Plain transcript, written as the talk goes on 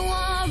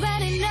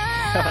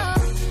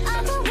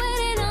I've been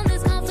waiting on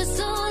this call for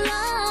so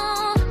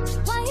long.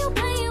 Why you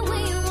playing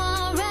when you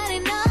already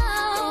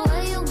know? The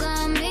way you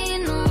got me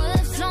in the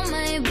whip, so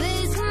many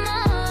beats, come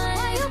on.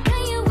 Why you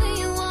playing when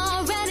you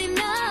already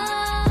know?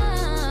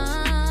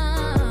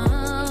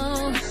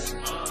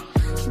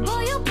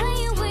 Boy, you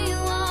playing when you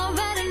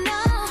already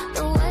know.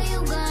 The way you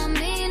got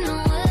me in the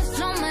whip,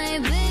 so many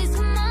beats,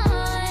 come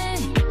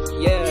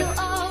on. Yeah. You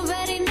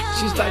already know.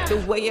 She's like, the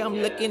way I'm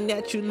looking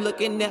at you,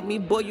 looking at me,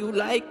 boy, you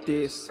like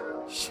this.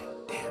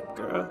 Shit, damn,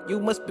 girl, you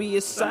must be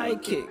a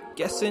sidekick.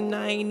 Guessing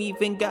I ain't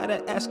even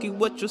gotta ask you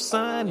what your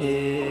sign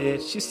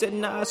is. She said,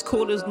 nah, it's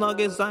cool as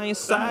long as I ain't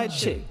side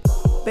chick.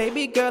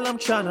 Baby girl, I'm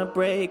tryna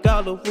break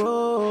all the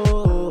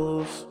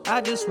rules.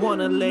 I just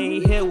wanna lay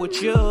here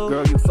with you.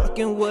 Girl, you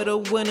fucking with a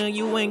winner,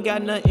 you ain't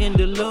got nothing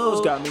to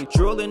lose. Got me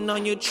drooling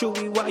on your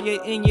chewy while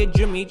you're in your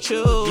Jimmy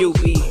Choo. You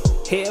be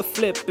hair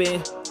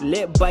flipping,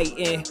 lip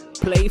biting,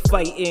 play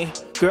fighting.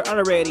 Girl, I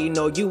already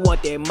know you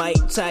want that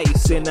Mike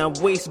Tyson. I'm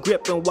waist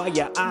gripping while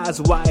your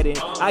eyes widen.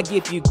 I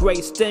give you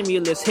great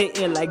stimulus,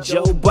 hitting like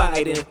Joe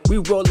Biden. We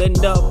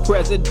rolling up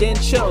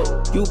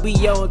presidential. You be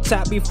on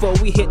top before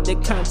we hit the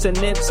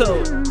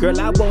continental. Girl,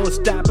 I won't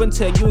stop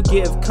until you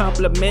give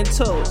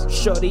complimentals.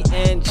 Shorty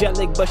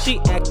angelic, but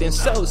she acting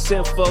so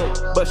sinful.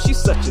 But she's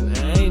such an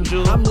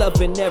angel. I'm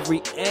loving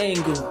every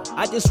angle.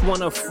 I just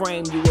wanna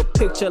frame you. A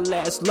picture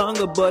lasts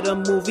longer, but a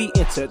movie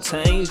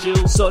entertains you.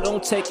 So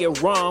don't take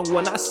it wrong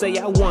when I say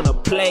I wanna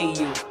play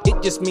you.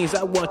 It just means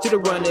I want you to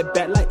run it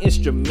back like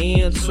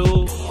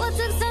instrumental. What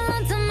took so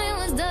long to me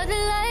was the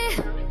delay.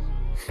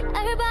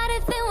 Everybody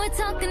think we're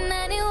talking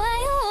anyway.